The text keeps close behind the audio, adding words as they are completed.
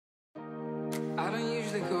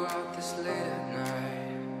usually go out this late at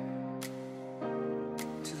night,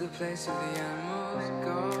 to the place where the animals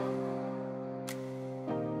go.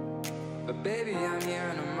 But baby, I'm here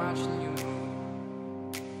and I'm watching you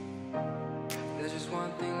move. There's just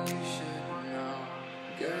one thing you should know.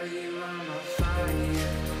 Girl, you are my fire,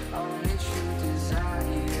 only true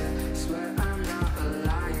desire. Swear I'm not a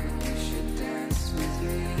liar, you should dance with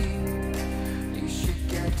me. You should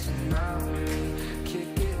get to know me,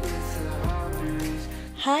 kick it with the harmonies.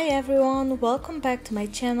 Hi everyone, welcome back to my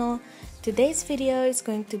channel. Today's video is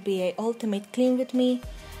going to be a ultimate clean with me.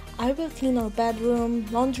 I will clean our bedroom,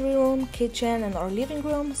 laundry room, kitchen and our living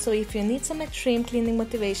room, so if you need some extreme cleaning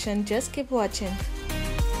motivation, just keep watching.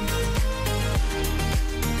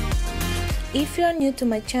 If you are new to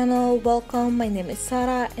my channel, welcome. My name is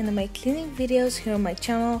Sara and I make cleaning videos here on my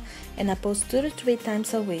channel and I post 2 to 3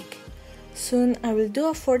 times a week. Soon I will do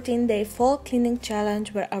a 14-day fall cleaning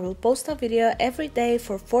challenge where I will post a video every day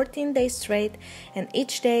for 14 days straight, and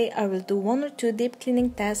each day I will do 1 or 2 deep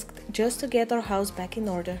cleaning tasks just to get our house back in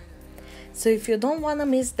order. So if you don't wanna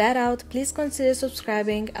miss that out, please consider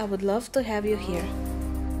subscribing. I would love to have you here.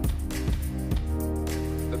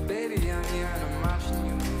 But baby, I'm here and I'm watching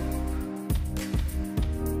you move.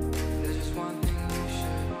 There's just one thing you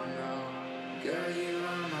should know. Girl, you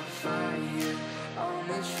are my fire,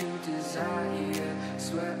 only true desire.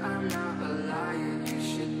 Swear I'm not a liar, you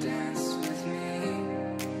should dance with me.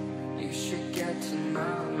 You should get to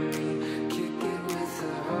know me, kick it with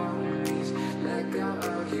the harmonies. Let go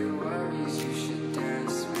of your worries, you should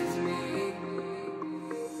dance with me.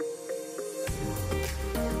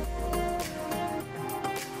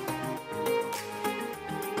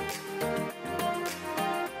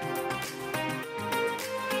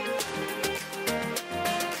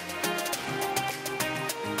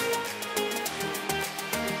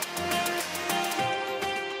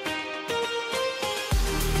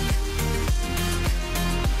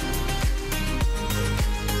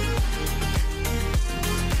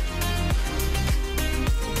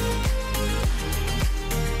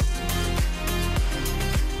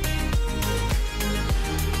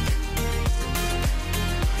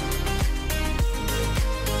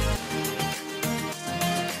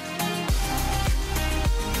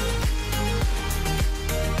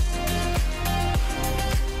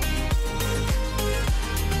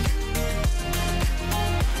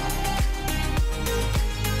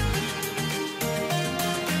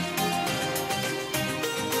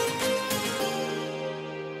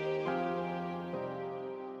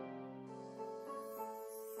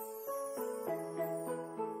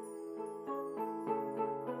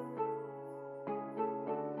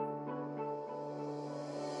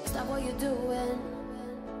 Stop what you're doing,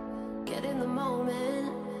 get in the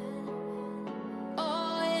moment.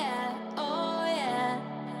 Oh yeah,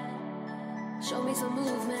 show me some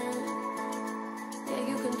movement. Yeah,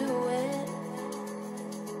 you can do it.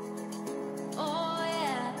 Oh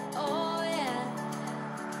yeah,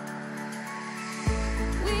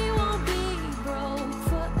 we won't be broke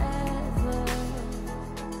forever.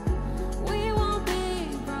 We won't be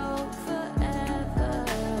broke forever.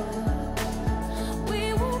 We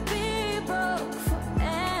won't be broke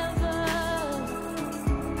forever.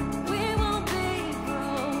 We won't be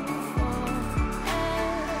broke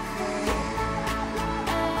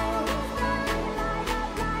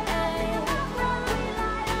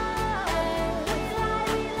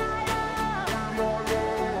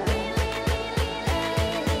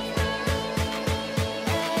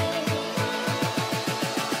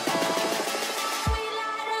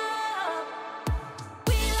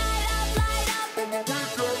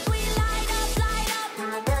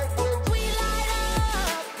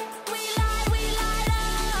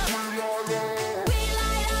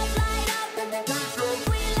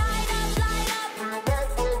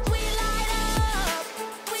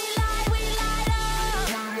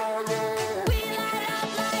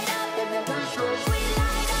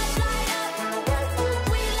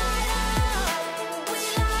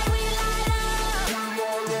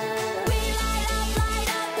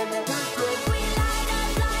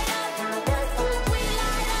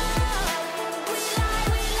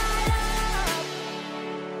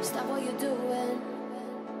Stop what you're doing,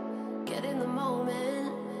 get in the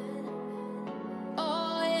moment.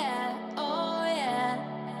 Oh yeah,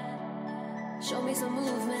 show me some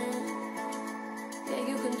movement. Yeah,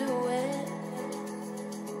 you can do it.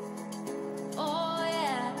 Oh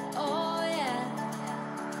yeah.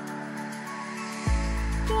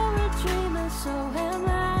 You're a dreamer, so am I.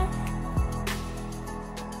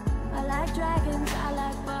 I like dragons, I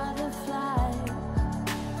like butterflies.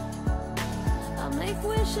 I make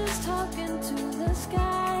wishes talking to the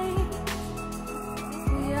sky.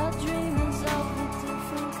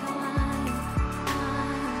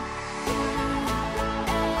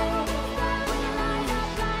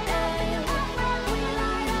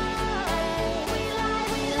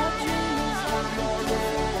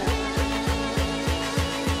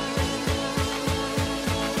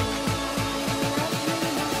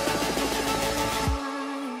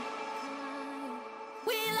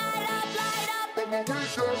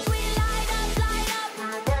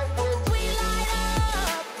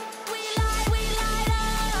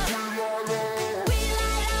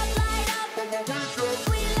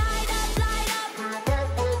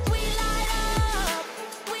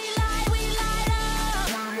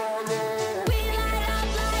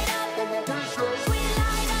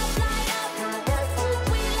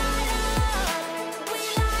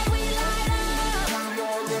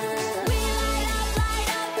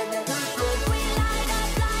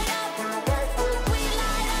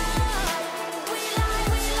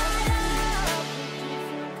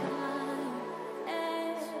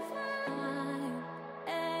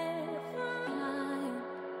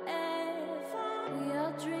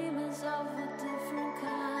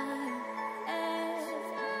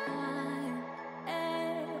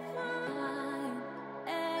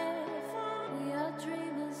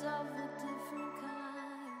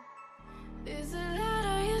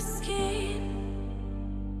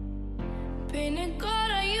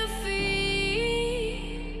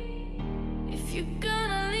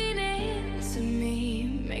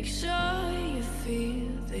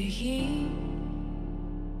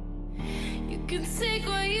 can take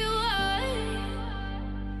what you want,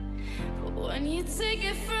 but when you take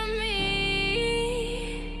it from me,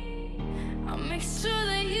 I'll make sure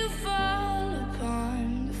that you fall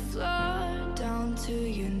upon the floor down to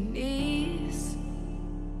your knees.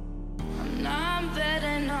 I'm not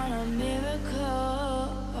betting on a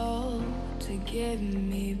miracle to give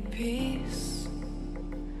me peace.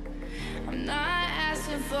 I'm not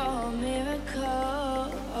asking for a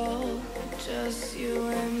miracle, just you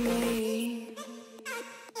and me.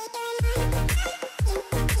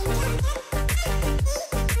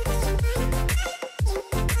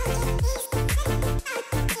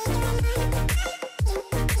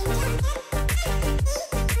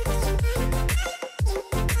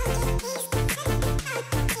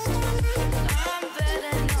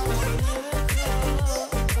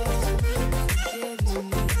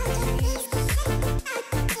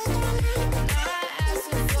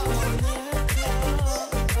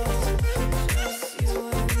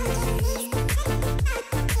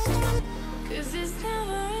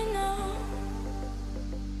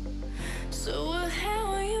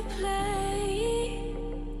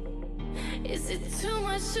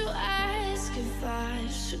 To ask if I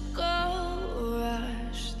should go or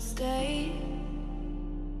I should stay.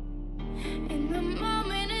 In the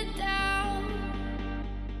moment of doubt,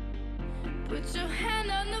 put your hand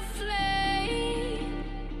on the flame.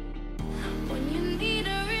 When you need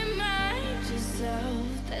to remind yourself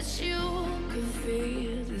that you could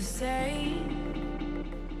feel the same.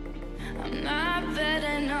 I'm not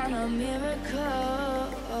betting on a miracle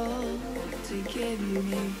to give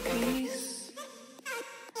me peace.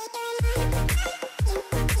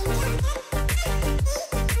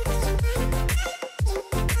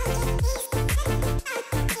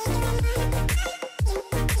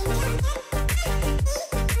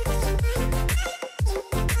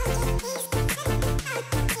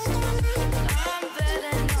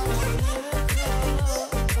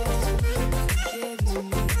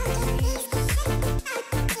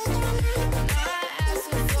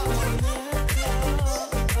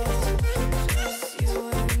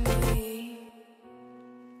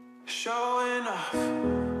 Showing off,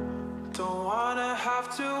 don't wanna have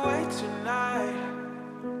to wait tonight.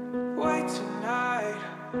 Wait tonight,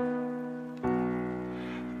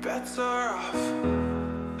 better off.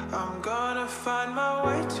 I'm gonna find my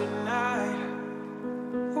way tonight.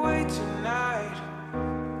 Wait tonight,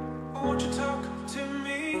 won't you talk to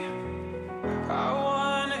me? I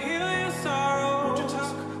wanna heal your sorrow. Won't you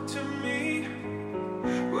talk to me?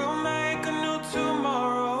 We'll make a new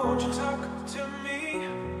tomorrow. Won't you talk to me?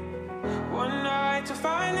 One night to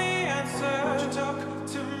find the answer. Won't you talk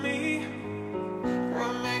to me?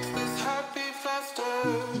 What makes this happy faster?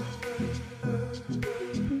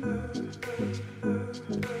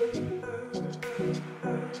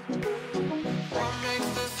 What makes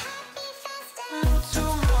this happy faster? New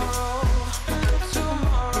tomorrow, new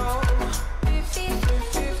tomorrow.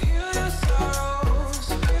 Feel your sorrows,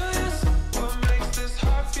 feel your. What makes this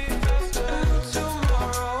happy faster? New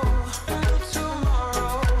tomorrow, new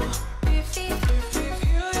tomorrow. Feel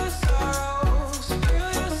your sorrows, feel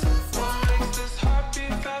your. What makes this happy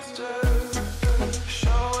faster?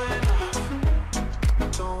 Showing off,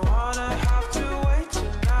 don't wanna have to wait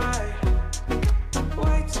tonight.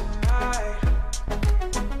 Wait tonight,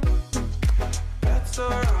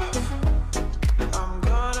 better off. I'm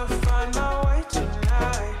gonna find my way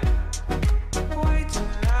tonight. Wait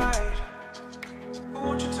tonight,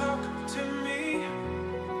 won't you talk to me?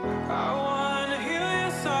 I wanna heal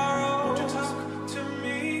your sorrow. Won't you talk to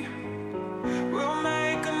me? We'll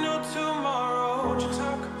make a new tomorrow. Won't you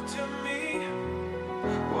talk to me?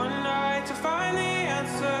 One night to find the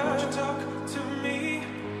answer. Won't you talk to me?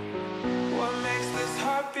 What makes this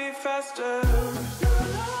happy faster?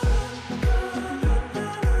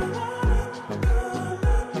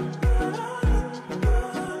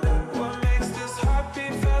 What makes this happy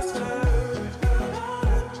faster?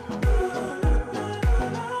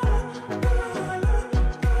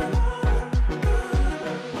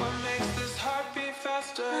 What makes this happy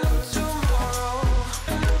faster? Tomorrow,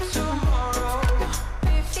 tomorrow.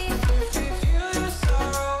 Feel your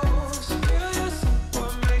sorrows, feel your.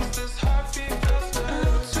 What makes this happy faster?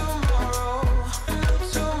 Tomorrow,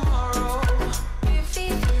 tomorrow.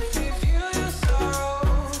 Feel your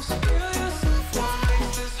sorrows, feel your. What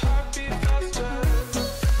makes this happy faster?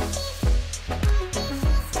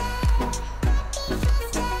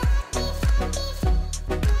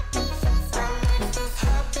 What makes this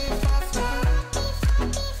happy faster?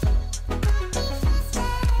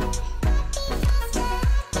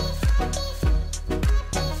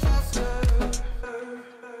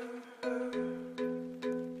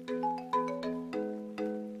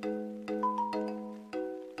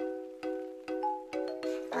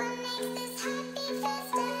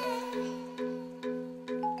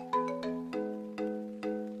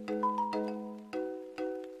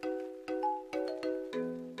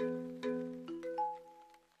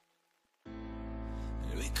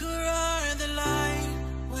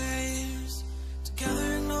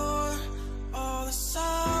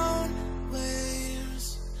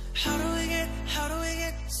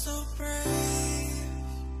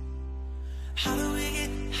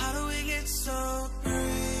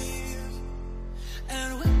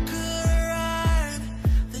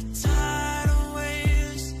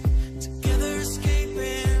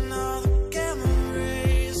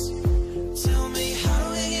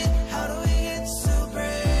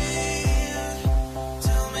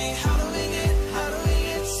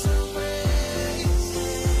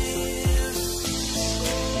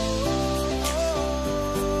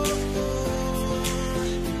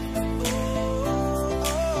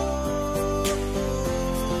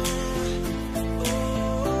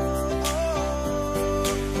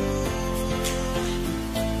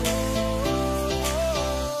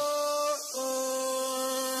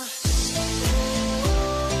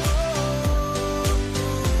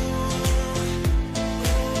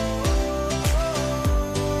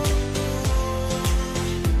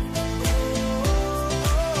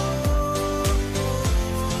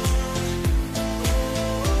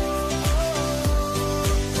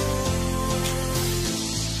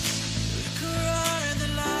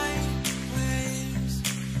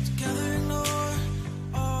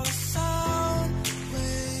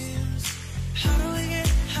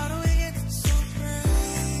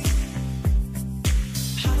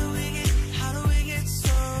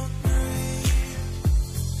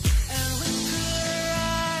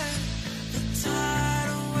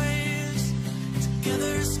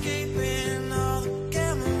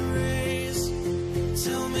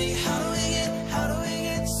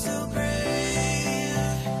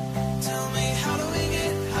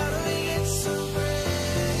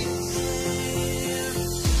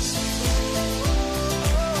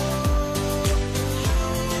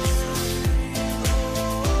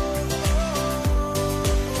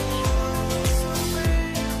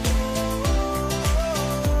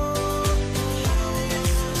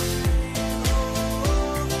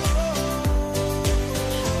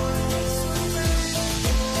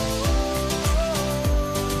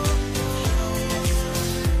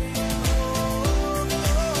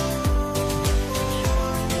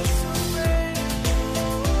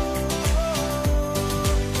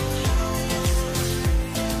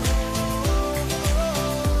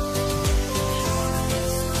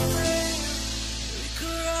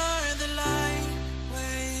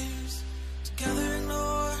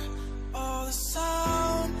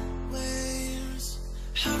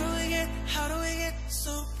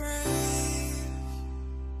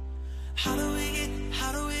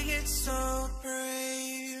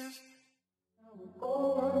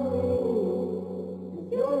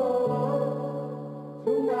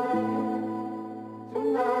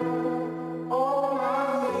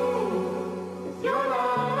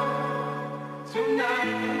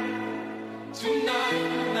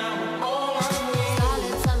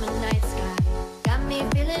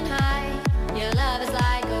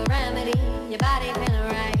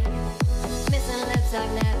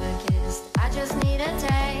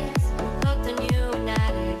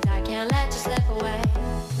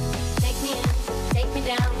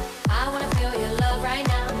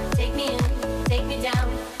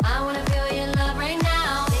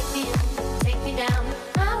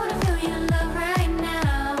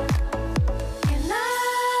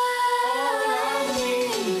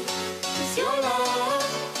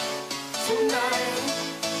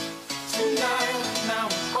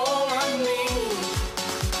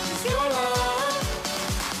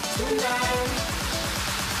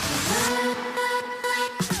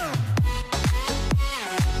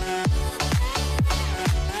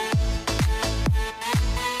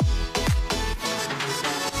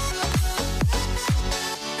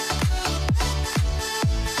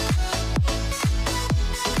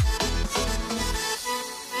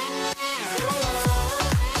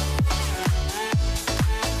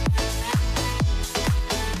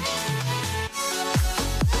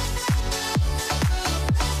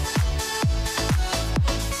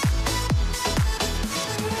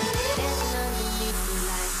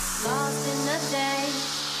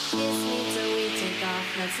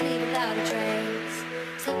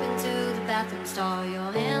 bathroom stall,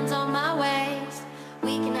 your hands on my waist.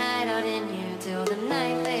 We can hide out in here till the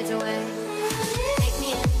night fades away. Take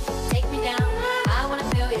me in, take me down. I wanna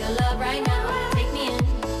feel your love right now. Take me in,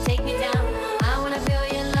 take me down. I wanna feel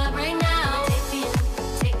your love right now. Take me in,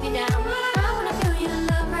 take me down. I wanna feel your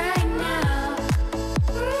love right now.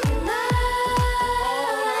 Your love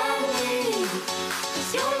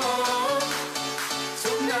is your love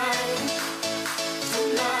Tonight,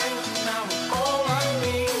 tonight, now all I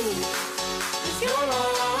need is your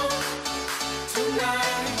love.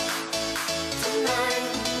 Tonight, tonight,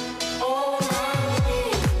 all I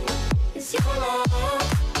need is your love.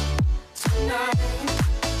 Tonight,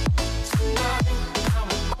 tonight, now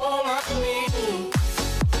all I need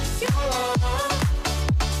is your love.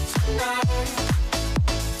 Tonight,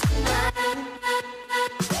 tonight.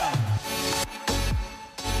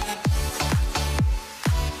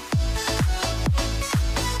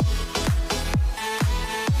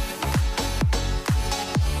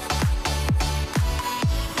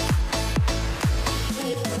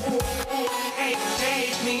 Hey,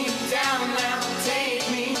 take me down now, take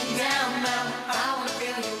me down now. I wanna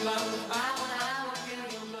feel your love, I wanna feel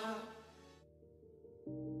your love.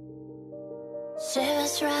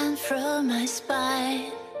 Shivers run through my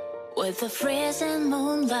spine with the freezing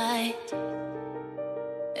moonlight.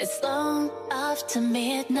 It's long after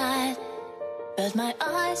midnight, but my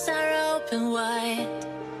eyes are open wide.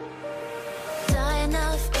 Dying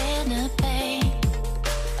of inner pain,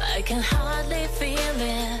 I can hardly feel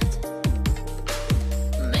it.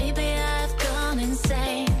 Maybe I've gone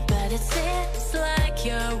insane, but it seems like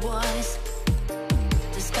your voice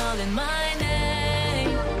is calling my